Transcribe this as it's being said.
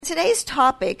today's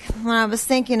topic, when I was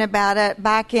thinking about it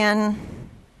back in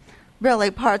really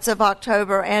parts of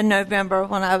October and November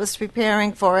when I was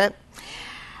preparing for it,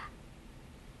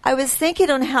 I was thinking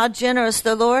on how generous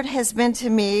the Lord has been to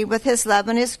me with His love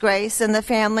and His grace and the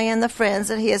family and the friends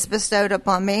that He has bestowed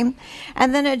upon me.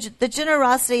 And then the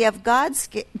generosity of God's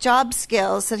job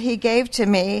skills that He gave to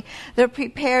me that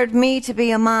prepared me to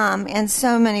be a mom in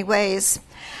so many ways.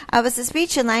 I was a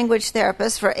speech and language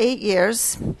therapist for 8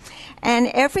 years.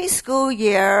 And every school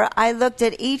year, I looked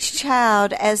at each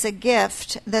child as a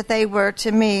gift that they were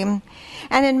to me.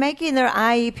 And in making their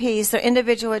IEPs, their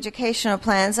individual educational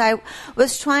plans, I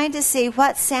was trying to see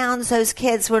what sounds those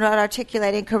kids were not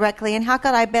articulating correctly and how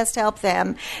could I best help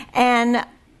them. And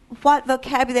what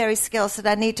vocabulary skills did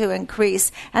I need to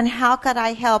increase, and how could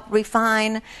I help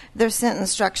refine their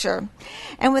sentence structure.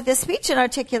 And with the speech and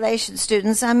articulation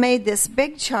students, I made this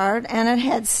big chart, and it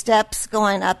had steps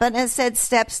going up, and it said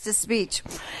steps to speech.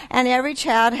 And every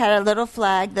child had a little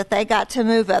flag that they got to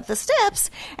move up the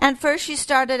steps. And first you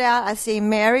started out, I see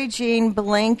Mary Jean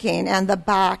blinking in the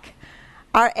back.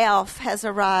 Our elf has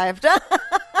arrived.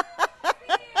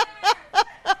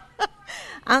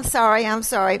 I'm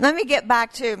sorry. Let me get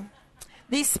back to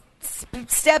these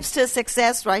steps to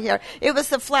success right here. It was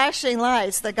the flashing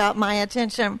lights that got my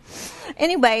attention.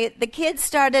 Anyway, the kids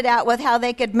started out with how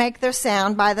they could make their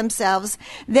sound by themselves,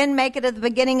 then make it at the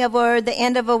beginning of a word, the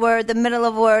end of a word, the middle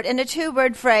of a word, and a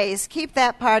 2-word phrase. Keep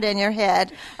that part in your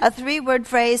head. A 3-word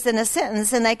phrase in a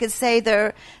sentence, and they could say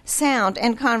their sound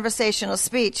in conversational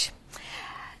speech.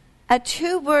 A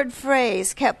 2-word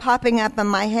phrase kept popping up in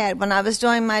my head when I was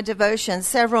doing my devotion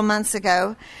several months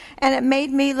ago, and it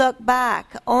made me look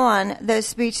back on those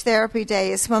speech therapy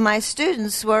days when my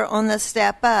students were on the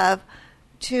step of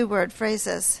 2-word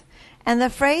phrases. And the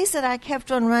phrase that I kept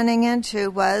on running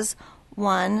into was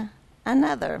one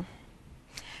another.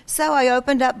 So I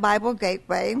opened up Bible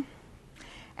Gateway,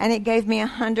 and it gave me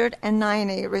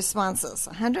 190 responses,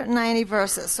 190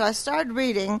 verses. So I started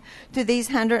reading through these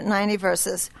 190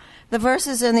 verses. The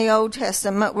verses in the Old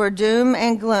Testament were doom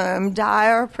and gloom,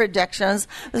 dire predictions.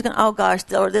 I was going, oh gosh,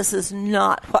 Lord, this is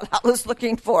not what I was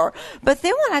looking for. But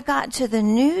then when I got to the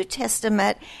New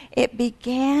Testament, it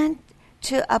began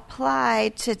to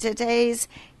apply to today's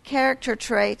character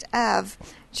trait of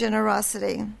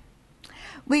generosity.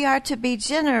 We are to be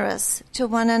generous to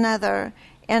one another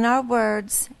in our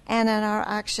words and in our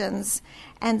actions.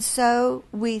 And so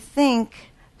we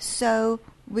think, so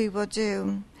we will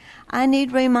do. I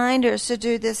need reminders to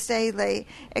do this daily,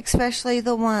 especially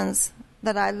the ones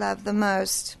that I love the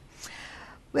most.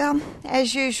 Well,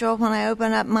 as usual, when I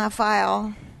open up my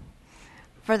file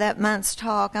for that month's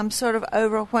talk, I'm sort of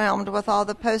overwhelmed with all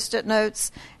the Post-it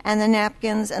notes and the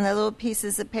napkins and the little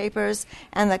pieces of papers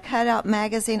and the cutout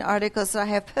magazine articles that I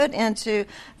have put into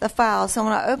the file. So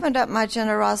when I opened up my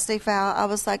generosity file, I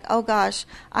was like, oh gosh,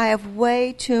 I have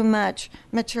way too much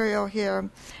material here.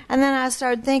 And then I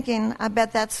started thinking, I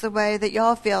bet that's the way that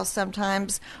y'all feel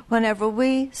sometimes whenever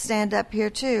we stand up here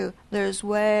too. There's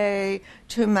way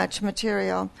too much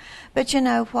material. But you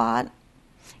know what?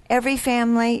 Every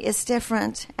family is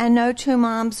different, and no two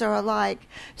moms are alike.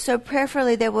 So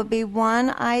prayerfully, there will be one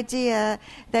idea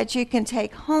that you can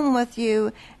take home with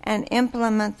you and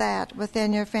implement that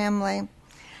within your family.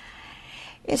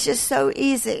 It's just so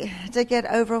easy to get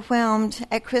overwhelmed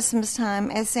at Christmas time,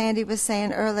 as Sandy was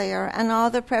saying earlier, and all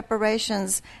the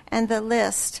preparations and the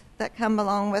list that come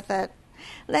along with it.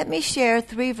 Let me share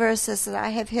 3 verses that I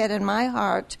have hid in my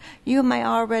heart. You may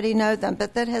already know them,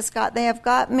 but they have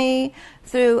got me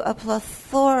through a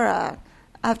plethora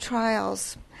of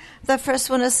trials. The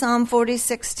first one is Psalm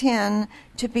 46:10,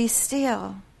 to be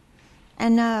still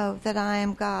and know that I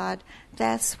am God.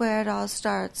 That's where it all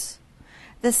starts.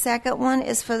 The second one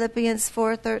is Philippians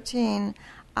 4:13,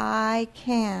 I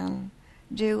can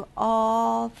do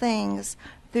all things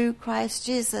through Christ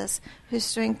Jesus who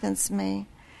strengthens me.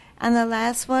 And the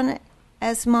last one,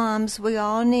 as moms, we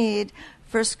all need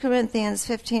 1 Corinthians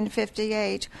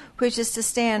 15:58, which is to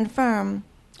stand firm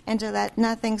and to let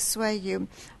nothing sway you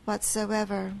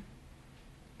whatsoever.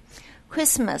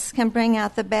 Christmas can bring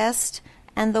out the best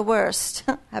and the worst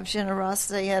of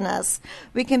generosity in us.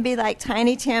 We can be like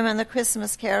Tiny Tim in the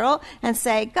Christmas Carol and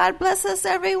say, God bless us,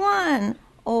 everyone.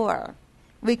 Or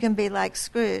we can be like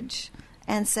Scrooge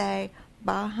and say,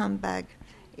 bah humbug.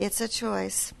 It's a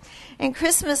choice. In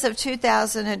Christmas of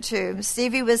 2002,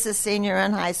 Stevie was a senior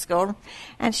in high school,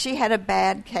 and she had a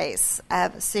bad case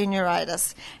of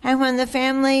senioritis. And when the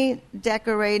family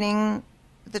decorating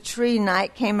the tree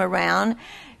night came around,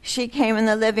 she came in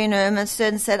the living room and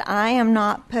stood and said, I am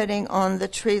not putting on the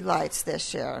tree lights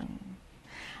this year.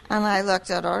 And I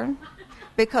looked at her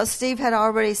because Steve had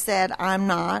already said, I'm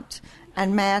not,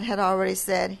 and Matt had already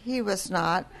said he was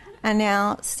not, and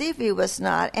now Stevie was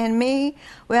not. And me,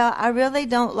 well, I really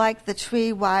don't like the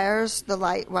tree wires, the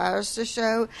light wires to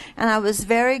show, and I was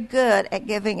very good at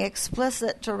giving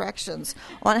explicit directions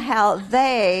on how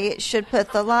they should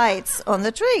put the lights on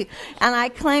the tree. And I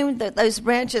claimed that those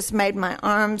branches made my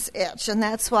arms itch, and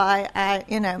that's why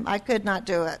I could not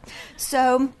do it.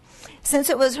 So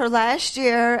since it was her last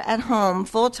year at home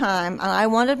full-time, and I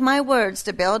wanted my words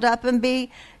to build up and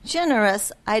be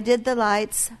generous, I did the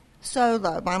lights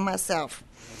solo by myself.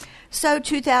 So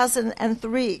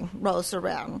 2003 rolls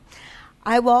around.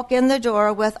 I walk in the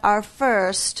door with our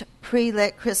first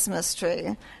pre-lit Christmas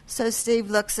tree. So Steve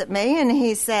looks at me and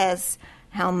he says,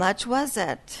 how much was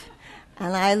it?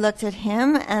 And I looked at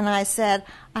him and I said,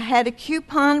 I had a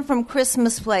coupon from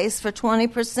Christmas Place for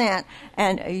 20%,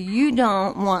 and you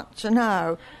don't want to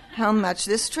know how much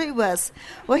this tree was.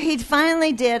 Well, he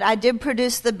finally did. I did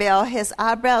produce the bill. His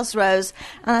eyebrows rose,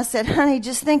 and I said, honey,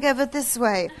 just think of it this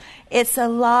way. It's a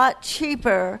lot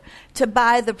cheaper to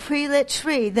buy the pre-lit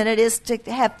tree than it is to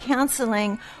have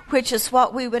counseling, which is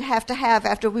what we would have to have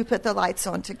after we put the lights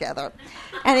on together.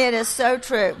 And it is so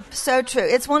true, so true.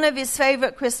 It's one of his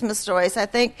favorite Christmas stories. I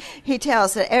think he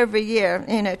tells it every year,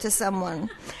 to someone.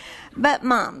 But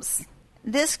moms,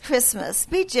 this Christmas,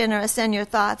 be generous in your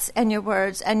thoughts and your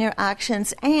words and your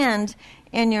actions and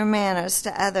in your manners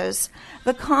to others.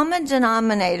 The common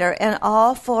denominator in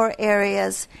all four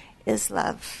areas is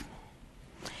love.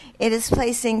 It is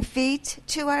placing feet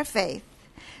to our faith.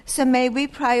 So may we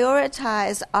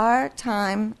prioritize our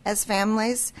time as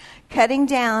families, cutting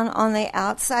down on the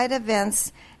outside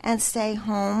events and stay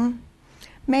home.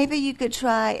 Maybe you could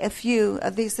try a few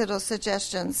of these little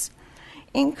suggestions.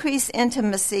 Increase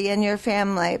intimacy in your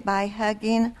family by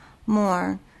hugging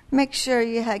more. Make sure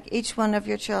you hug each one of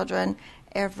your children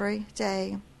every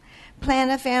day. Plan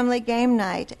a family game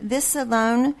night. This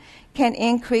alone can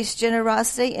increase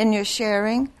generosity in your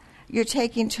sharing. You're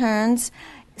taking turns,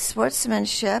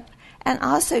 sportsmanship, and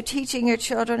also teaching your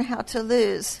children how to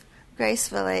lose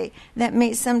gracefully. That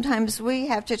means sometimes we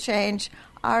have to change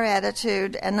our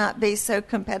attitude and not be so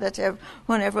competitive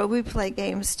whenever we play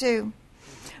games too.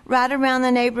 Ride around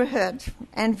the neighborhood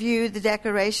and view the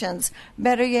decorations.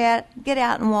 Better yet, get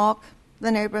out and walk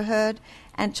the neighborhood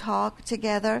and talk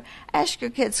together. Ask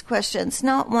your kids questions,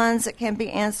 not ones that can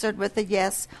be answered with a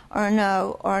yes or a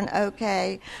no or an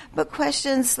okay, but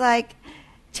questions like,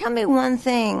 tell me one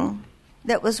thing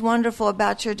that was wonderful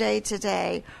about your day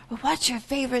today, or what's your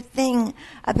favorite thing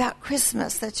about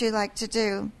Christmas that you like to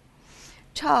do?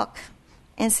 Talk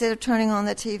instead of turning on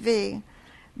the TV.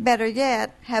 Better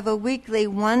yet, have a weekly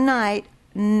one night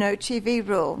no TV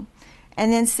rule,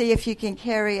 and then see if you can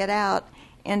carry it out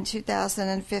in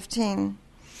 2015.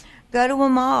 Go to a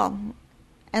mall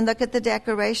and look at the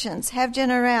decorations. Have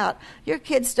dinner out. Your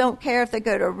kids don't care if they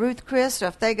go to Ruth Chris or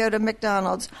if they go to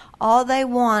McDonald's. All they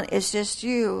want is just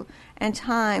you and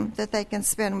time that they can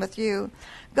spend with you.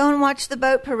 Go and watch the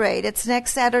boat parade. It's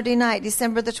next Saturday night,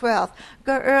 December the 12th.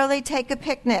 Go early, take a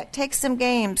picnic, take some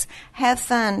games, have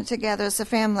fun together as a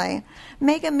family.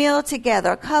 Make a meal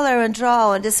together, color and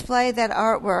draw and display that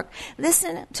artwork.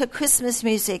 Listen to Christmas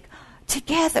music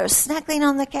together, snuggling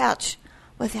on the couch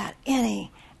without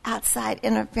any outside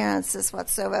interferences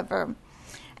whatsoever.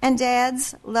 And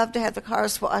dads love to have the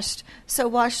cars washed, so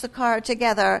wash the car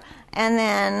together and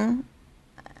then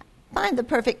find the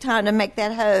perfect time to make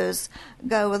that hose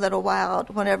go a little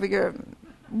wild whenever you're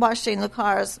washing the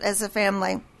cars as a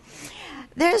family.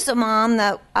 There's a mom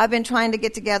that I've been trying to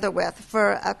get together with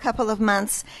for a couple of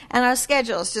months, and our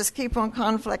schedules just keep on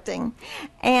conflicting.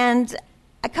 And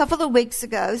a couple of weeks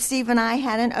ago, Steve and I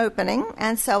had an opening,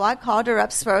 and so I called her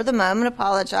up spur of the moment,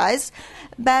 apologized,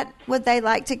 but would they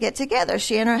like to get together,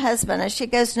 she and her husband? And she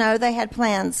goes, no, they had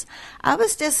plans. I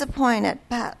was disappointed,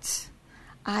 but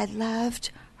I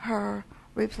loved her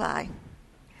reply.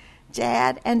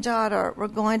 Dad and daughter were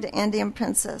going to Indian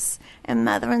Princess, and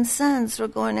mother and sons were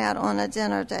going out on a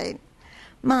dinner date.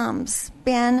 Moms,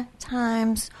 spend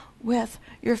times with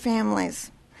your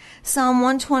families. Psalm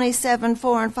 127,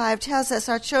 4 and 5 tells us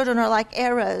our children are like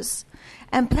arrows,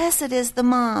 and blessed is the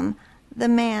mom, the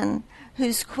man,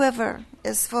 whose quiver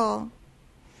is full.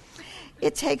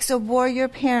 It takes a warrior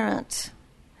parent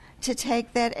to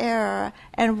take that arrow,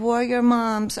 and warrior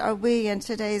moms are we in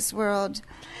today's world,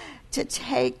 to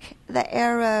take the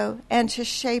arrow and to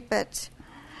shape it.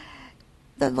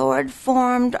 The Lord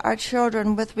formed our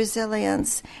children with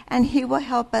resilience, and He will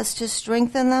help us to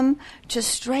strengthen them, to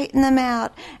straighten them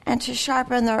out, and to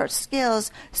sharpen their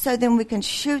skills so then we can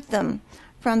shoot them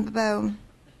from the bow.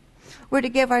 We're to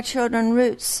give our children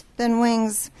roots, then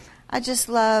wings. I just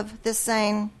love this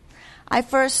saying. I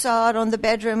first saw it on the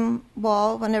bedroom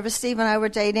wall whenever Steve and I were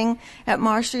dating at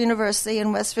Marshall University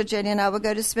in West Virginia, and I would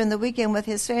go to spend the weekend with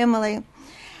his family.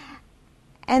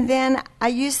 And then I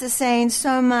used the saying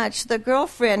so much, the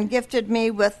girlfriend gifted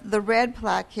me with the red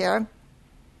plaque here.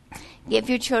 Give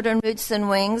your children roots and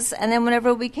wings. And then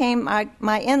whenever we came,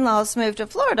 my in-laws moved to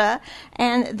Florida,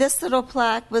 and this little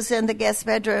plaque was in the guest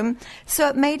bedroom. So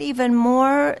it made even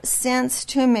more sense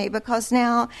to me, because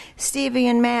now Stevie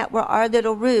and Matt were our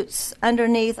little roots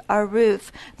underneath our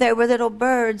roof. They were little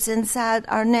birds inside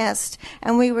our nest,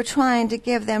 and we were trying to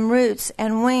give them roots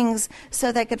and wings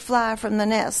so they could fly from the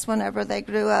nest whenever they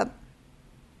grew up.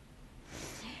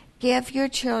 Give your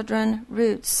children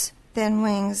roots, then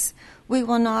wings. We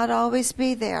will not always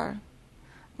be there,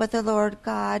 but the Lord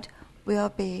God will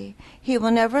be. He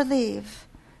will never leave,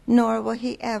 nor will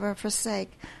he ever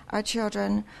forsake our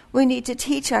children. We need to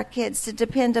teach our kids to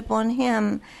depend upon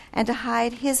him and to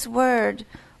hide his word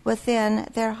within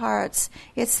their hearts.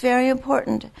 It's very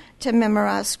important to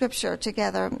memorize scripture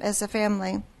together as a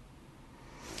family.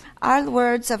 Our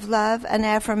words of love and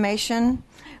affirmation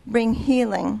bring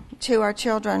healing to our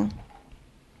children.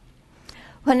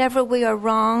 Whenever we are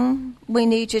wrong, we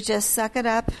need to just suck it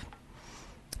up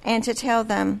and to tell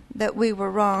them that we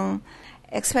were wrong,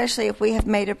 especially if we have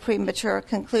made a premature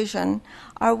conclusion.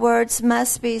 Our words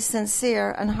must be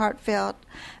sincere and heartfelt.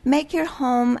 Make your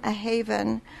home a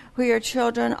haven where your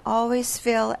children always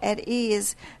feel at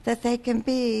ease that they can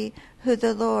be who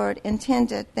the Lord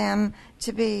intended them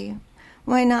to be.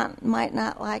 We might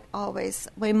not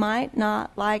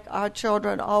like our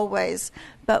children always,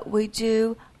 but we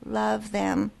do love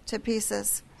them to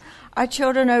pieces. Our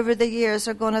children over the years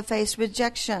are going to face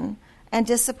rejection and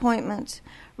disappointment,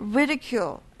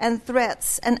 ridicule and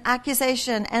threats and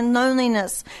accusation and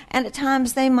loneliness, and at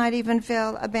times they might even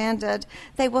feel abandoned.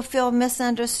 They will feel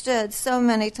misunderstood so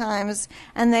many times,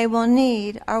 and they will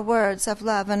need our words of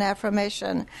love and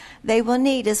affirmation. They will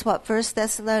need, is what 1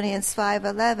 Thessalonians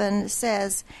 5:11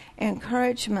 says,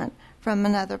 encouragement from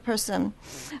another person.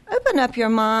 Open up your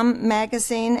Mom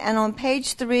magazine, and on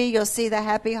page 3 you'll see the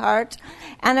Happy Heart,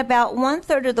 and about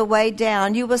 1/3 of the way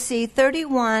down you will see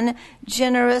 31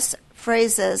 generous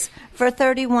phrases for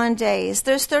 31 days.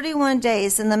 There's 31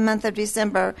 days in the month of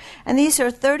December, and these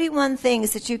are 31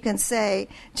 things that you can say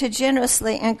to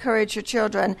generously encourage your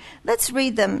children. Let's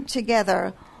read them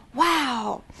together.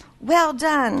 Wow, well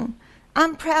done.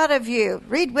 I'm proud of you.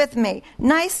 Read with me.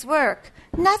 Nice work.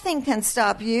 Nothing can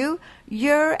stop you.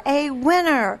 You're a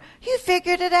winner. You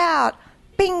figured it out.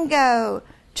 Bingo.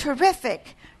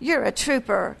 Terrific. You're a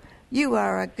trooper. You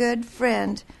are a good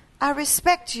friend. I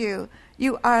respect you.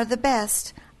 You are the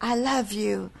best. I love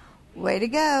you. Way to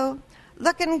go.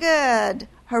 Looking good.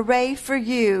 Hooray for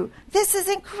you. This is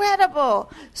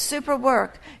incredible. Super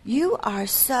work. You are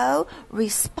so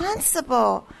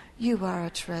responsible. You are a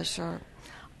treasure.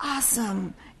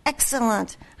 Awesome.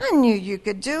 Excellent. I knew you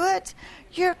could do it.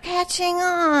 You're catching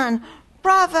on.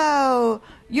 Bravo.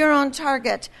 You're on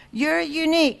target. You're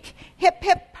unique. Hip,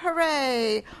 hip,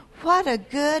 hooray. What a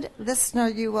good listener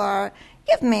you are.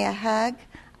 Give me a hug.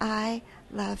 I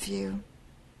love you.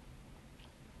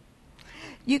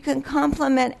 You can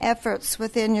compliment efforts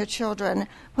within your children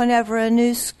whenever a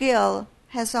new skill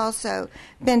has also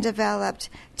been developed.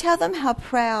 Tell them how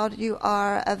proud you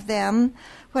are of them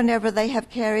whenever they have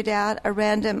carried out a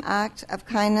random act of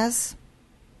kindness.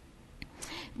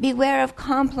 Beware of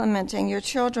complimenting your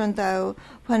children, though,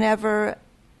 whenever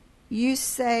you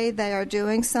say they are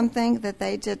doing something that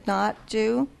they did not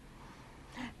do,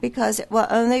 because it will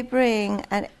only bring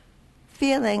a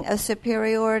feeling of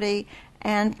superiority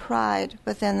and pride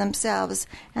within themselves,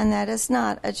 and that is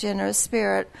not a generous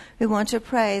spirit. We want to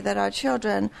pray that our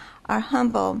children are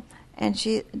humble and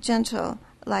gentle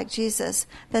like Jesus,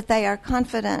 that they are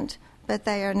confident, but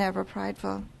they are never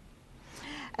prideful.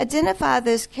 Identify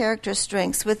those character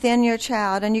strengths within your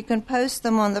child, and you can post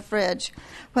them on the fridge.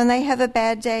 When they have a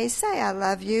bad day, say, I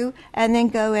love you, and then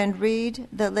go and read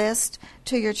the list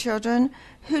to your children.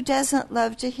 Who doesn't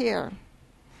love to hear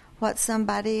what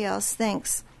somebody else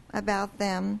thinks about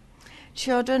them?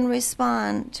 Children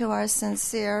respond to our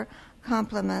sincere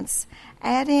compliments.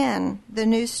 Add in the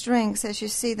new strengths as you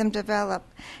see them develop.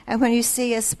 And when you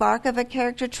see a spark of a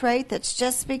character trait that's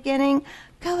just beginning,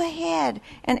 go ahead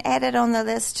and add it on the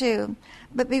list too.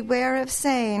 But beware of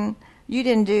saying, you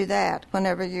didn't do that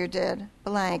whenever you did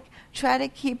blank. Try to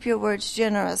keep your words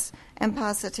generous and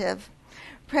positive.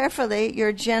 Prayerfully,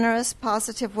 your generous,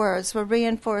 positive words will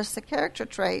reinforce the character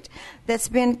trait that's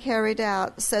been carried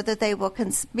out so that they will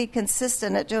be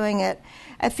consistent at doing it.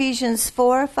 Ephesians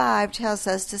 4:5 tells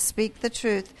us to speak the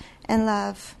truth in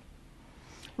love.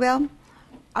 Well,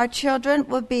 our children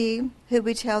will be who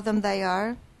we tell them they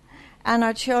are, and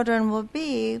our children will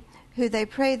be who they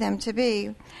pray them to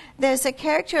be. There's a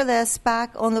character list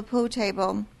back on the pool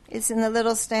table. It's in the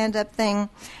little stand-up thing.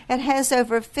 It has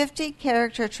over 50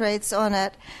 character traits on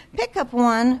it. Pick up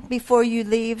one before you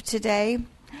leave today.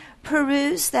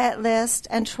 Peruse that list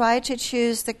and try to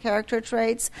choose the character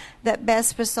traits that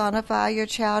best personify your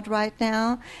child right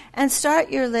now. And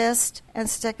start your list and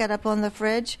stick it up on the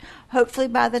fridge. Hopefully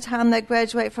by the time they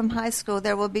graduate from high school,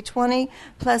 there will be 20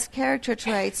 plus character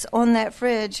traits on that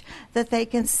fridge that they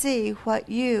can see what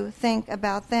you think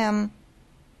about them.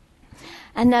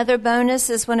 Another bonus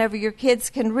is whenever your kids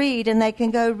can read and they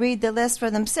can go read the list for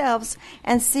themselves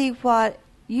and see what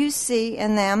you see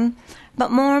in them. But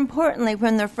more importantly,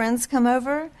 when their friends come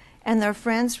over and their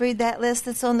friends read that list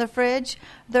that's on the fridge,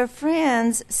 their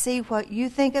friends see what you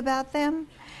think about them,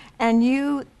 and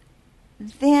you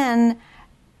then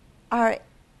are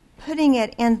putting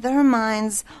it in their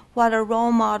minds what a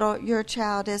role model your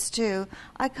child is too.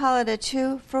 I call it a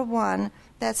 2-for-1,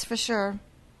 that's for sure.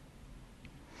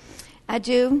 I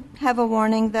do have a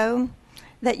warning, though,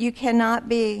 that you cannot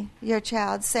be your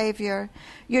child's Savior.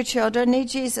 Your children need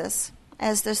Jesus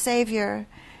as their Savior,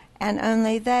 and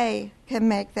only they can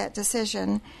make that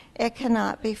decision. It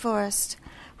cannot be forced.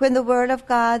 When the Word of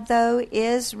God, though,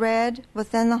 is read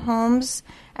within the homes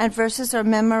and verses are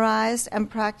memorized and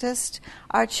practiced,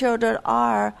 our children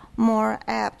are more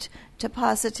apt to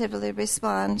positively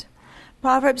respond.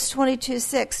 Proverbs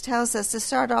 22:6 tells us to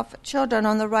start off children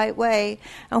on the right way,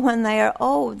 and when they are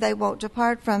old, they won't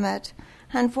depart from it.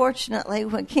 Unfortunately,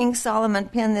 when King Solomon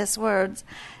penned these words,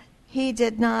 he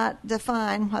did not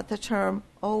define what the term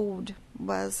old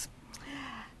was.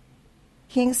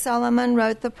 King Solomon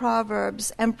wrote the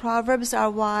Proverbs, and Proverbs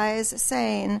are wise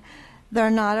saying.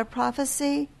 They're not a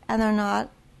prophecy, and they're not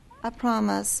a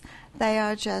promise. They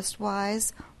are just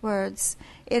wise words.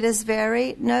 It is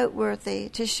very noteworthy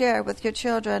to share with your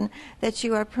children that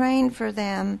you are praying for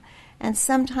them, and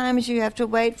sometimes you have to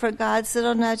wait for God's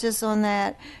little nudges on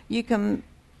that. You can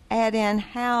add in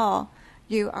how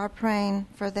you are praying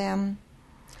for them.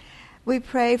 We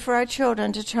pray for our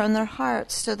children to turn their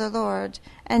hearts to the Lord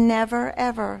and never,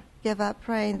 ever give up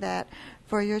praying that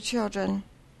for your children.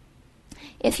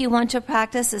 If you want to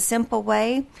practice a simple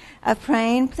way of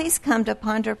praying, please come to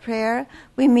Ponder Prayer.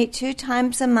 We meet 2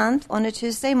 times a month on a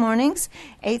Tuesday mornings,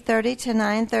 8:30 to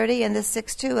 9:30 in the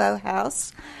 620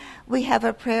 house. We have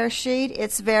a prayer sheet.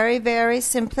 It's very, very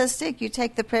simplistic. You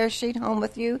take the prayer sheet home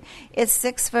with you. It's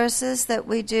 6 verses that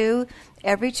we do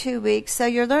every 2 weeks. So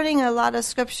you're learning a lot of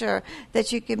scripture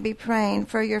that you can be praying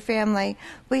for your family.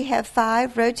 We have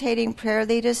 5 rotating prayer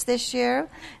leaders this year.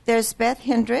 There's Beth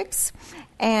Hendricks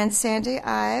and Sandy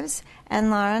Ives and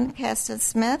Lauren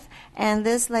Caston-Smith and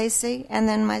Liz Lacey and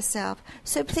then myself.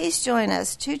 So please join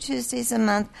us 2 Tuesdays a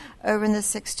month over in the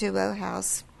 620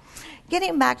 house.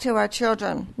 Getting back to our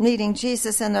children needing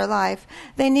Jesus in their life,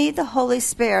 they need the Holy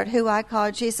Spirit, who I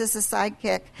call Jesus'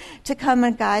 sidekick, to come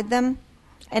and guide them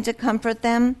and to comfort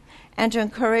them and to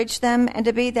encourage them and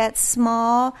to be that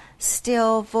small,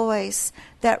 still voice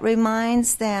that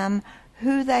reminds them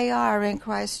who they are in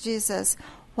Christ Jesus,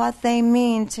 what they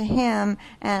mean to him,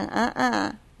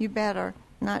 and you better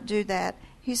not do that.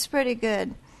 He's pretty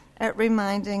good at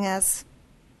reminding us.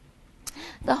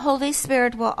 The Holy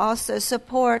Spirit will also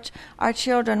support our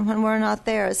children when we're not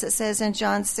there, as it says in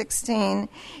John 16.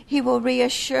 He will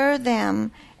reassure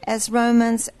them, as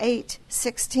Romans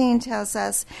 8:16 tells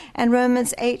us, and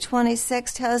Romans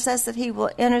 8:26 tells us that he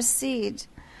will intercede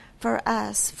for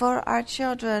us, for our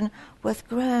children, with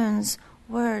groans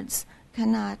words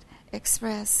cannot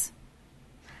express.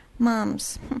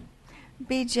 Moms,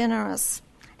 be generous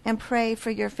and pray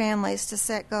for your families to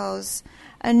set goals.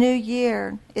 A new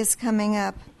year is coming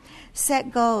up.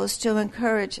 Set goals to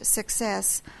encourage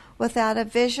success. Without a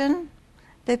vision,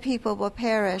 the people will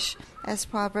perish, as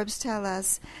Proverbs tell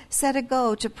us. Set a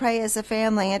goal to pray as a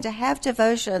family and to have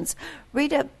devotions.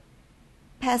 Read a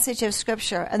passage of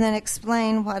Scripture and then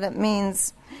explain what it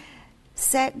means.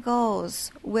 Set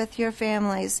goals with your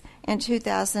families in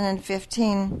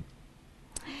 2015.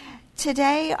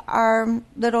 Today, our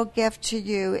little gift to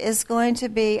you is going to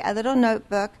be a little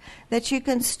notebook that you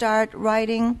can start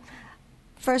writing,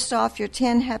 first off, your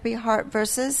 10 happy heart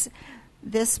verses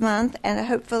this month, and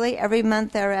hopefully every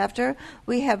month thereafter.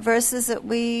 We have verses that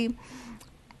we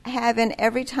have in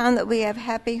every time that we have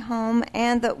happy home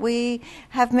and that we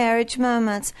have marriage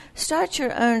moments. Start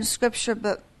your own scripture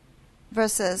book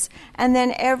verses, and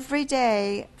then every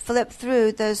day flip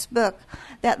through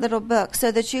that little book,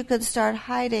 so that you can start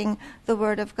hiding the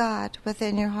Word of God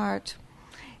within your heart.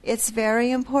 It's very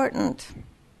important.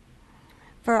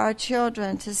 for our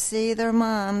children to see their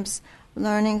moms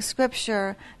learning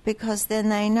Scripture, because then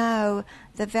they know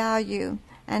the value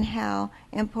and how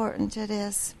important it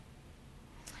is.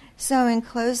 So in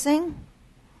closing,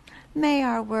 may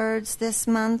our words this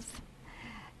month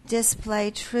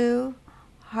display true,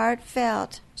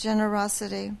 heartfelt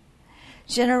generosity.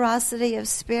 Generosity of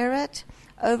spirit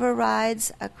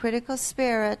overrides a critical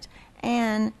spirit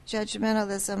and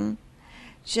judgmentalism.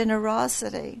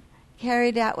 Generosity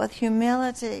carried out with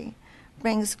humility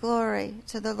brings glory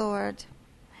to the Lord.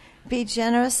 Be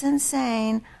generous in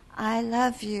saying, I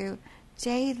love you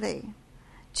daily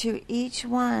to each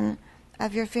one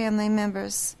of your family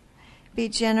members. Be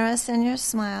generous in your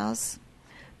smiles.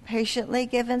 Patiently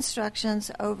give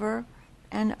instructions over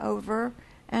and over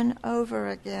and over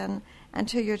again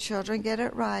until your children get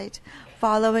it right,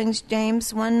 following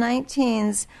James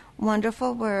 1:19's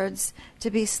wonderful words to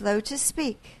be slow to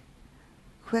speak,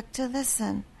 quick to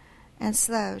listen, and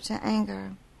slow to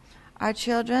anger. Our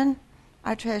children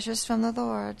are treasures from the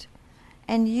Lord,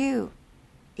 and you,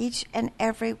 each and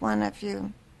every one of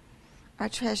you, are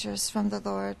treasures from the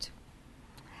Lord.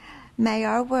 May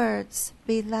our words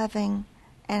be loving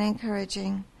and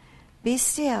encouraging. Be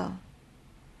still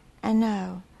and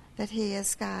know that He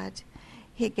is God.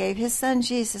 He gave His Son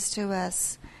Jesus to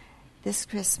us this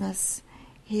Christmas.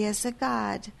 He is a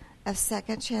God of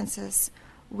second chances.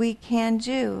 We can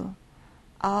do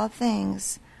all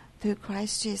things through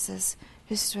Christ Jesus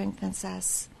who strengthens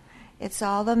us. It's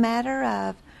all a matter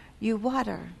of you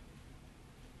water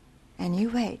and you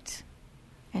wait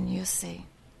and you'll see.